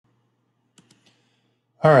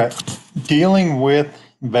All right. Dealing with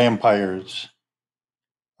vampires.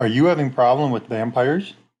 Are you having problem with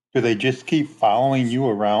vampires? Do they just keep following you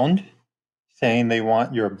around, saying they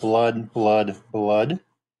want your blood, blood, blood?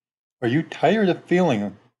 Are you tired of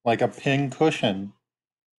feeling like a pincushion?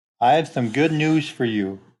 I have some good news for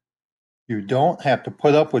you. You don't have to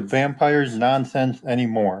put up with vampires' nonsense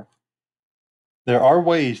anymore. There are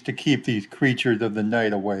ways to keep these creatures of the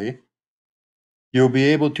night away. You'll be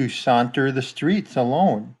able to saunter the streets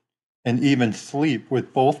alone and even sleep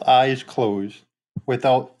with both eyes closed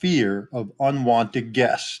without fear of unwanted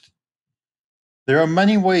guests. There are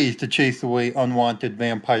many ways to chase away unwanted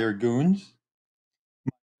vampire goons.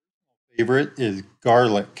 Favorite is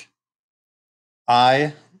garlic.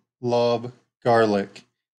 I love garlic.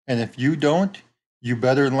 And if you don't, you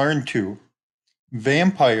better learn to.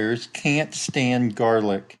 Vampires can't stand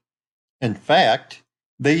garlic. In fact,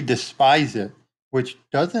 they despise it, which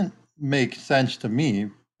doesn't make sense to me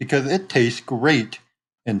because it tastes great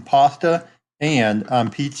in pasta and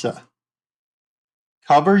on pizza.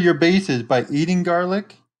 Cover your bases by eating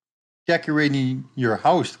garlic, decorating your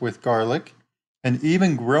house with garlic, and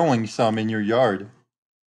even growing some in your yard.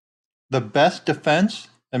 The best defense,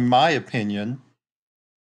 in my opinion,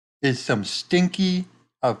 is some stinky,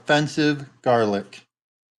 offensive garlic.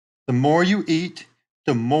 The more you eat,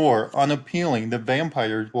 the more unappealing the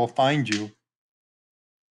vampires will find you.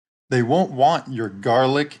 They won't want your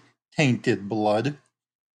garlic tainted blood.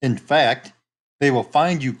 In fact, they will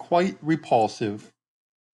find you quite repulsive.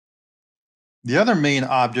 The other main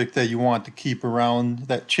object that you want to keep around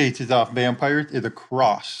that chases off vampires is a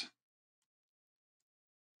cross.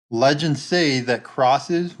 Legends say that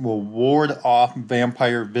crosses will ward off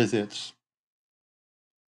vampire visits.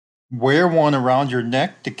 Wear one around your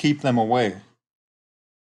neck to keep them away.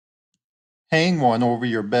 Hang one over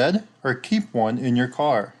your bed or keep one in your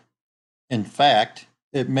car. In fact,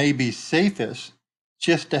 it may be safest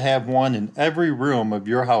just to have one in every room of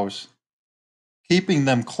your house. Keeping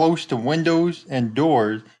them close to windows and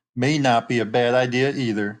doors may not be a bad idea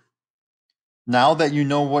either. Now that you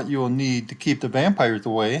know what you'll need to keep the vampires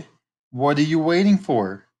away, what are you waiting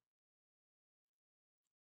for?